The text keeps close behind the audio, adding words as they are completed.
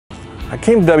I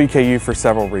came to WKU for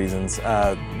several reasons.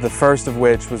 The first of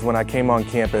which was when I came on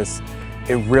campus,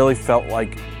 it really felt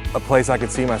like a place I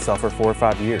could see myself for 4 or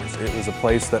 5 years. It was a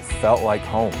place that felt like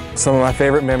home. Some of my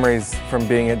favorite memories from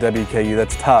being at WKU,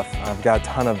 that's tough, I've got a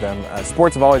ton of them.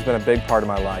 Sports have always been a big part of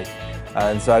my life.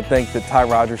 And so I think that Ty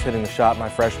Rogers hitting the shot my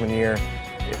freshman year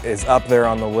is up there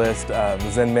on the list.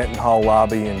 Was in Minton Hall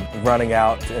lobby and running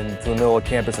out into the middle of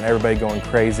campus and everybody going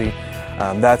crazy.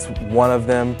 That's one of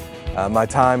them. My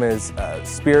time as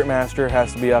Spirit Master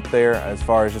has to be up there as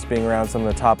far as just being around some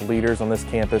of the top leaders on this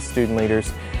campus, student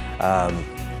leaders.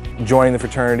 Joining the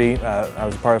fraternity, I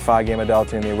was a part of Phi Gamma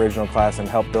Delta in the original class and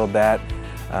helped build that.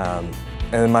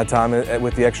 And then my time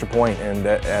with the Extra Point and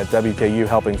at WKU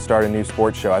helping start a new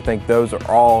sports show. I think those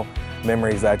are all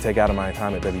memories that I take out of my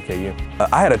time at WKU.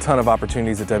 I had a ton of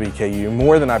opportunities at WKU,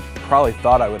 more than I probably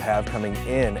thought I would have coming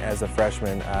in as a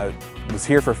freshman. I was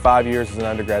here for 5 years as an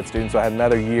undergrad student, so I had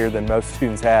another year than most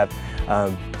students have.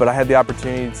 But I had the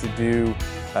opportunity to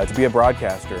be a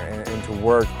broadcaster and to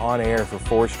work on air for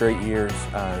 4 straight years,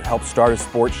 help start a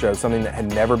sports show, something that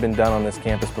had never been done on this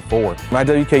campus before. My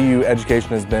WKU education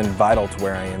has been vital to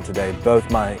where I am today. Both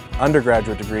my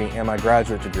undergraduate degree and my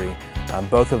graduate degree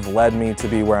both have led me to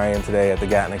be where I am today at the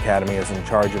Gatton Academy as in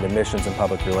charge of admissions and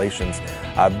public relations.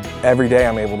 Every day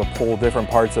I'm able to pull different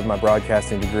parts of my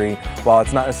broadcasting degree. While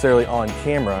it's not necessarily on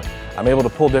camera, I'm able to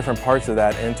pull different parts of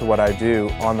that into what I do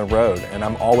on the road, and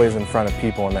I'm always in front of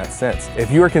people in that sense. If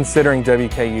you are considering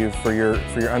WKU for your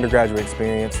undergraduate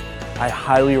experience, I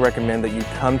highly recommend that you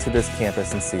come to this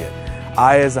campus and see it.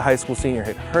 I, as a high school senior,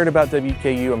 had heard about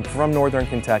WKU. I'm from Northern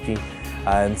Kentucky,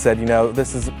 and said, you know,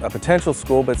 this is a potential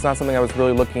school, but it's not something I was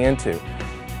really looking into.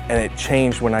 And it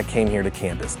changed when I came here to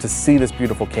campus, to see this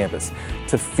beautiful campus,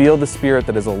 to feel the spirit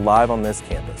that is alive on this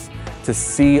campus, to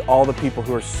see all the people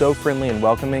who are so friendly and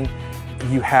welcoming.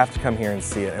 You have to come here and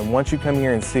see it. And once you come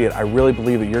here and see it, I really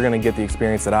believe that you're going to get the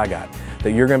experience that I got,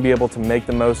 that you're going to be able to make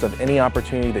the most of any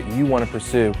opportunity that you want to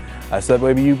pursue, so that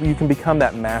way you can become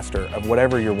that master of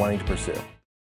whatever you're wanting to pursue.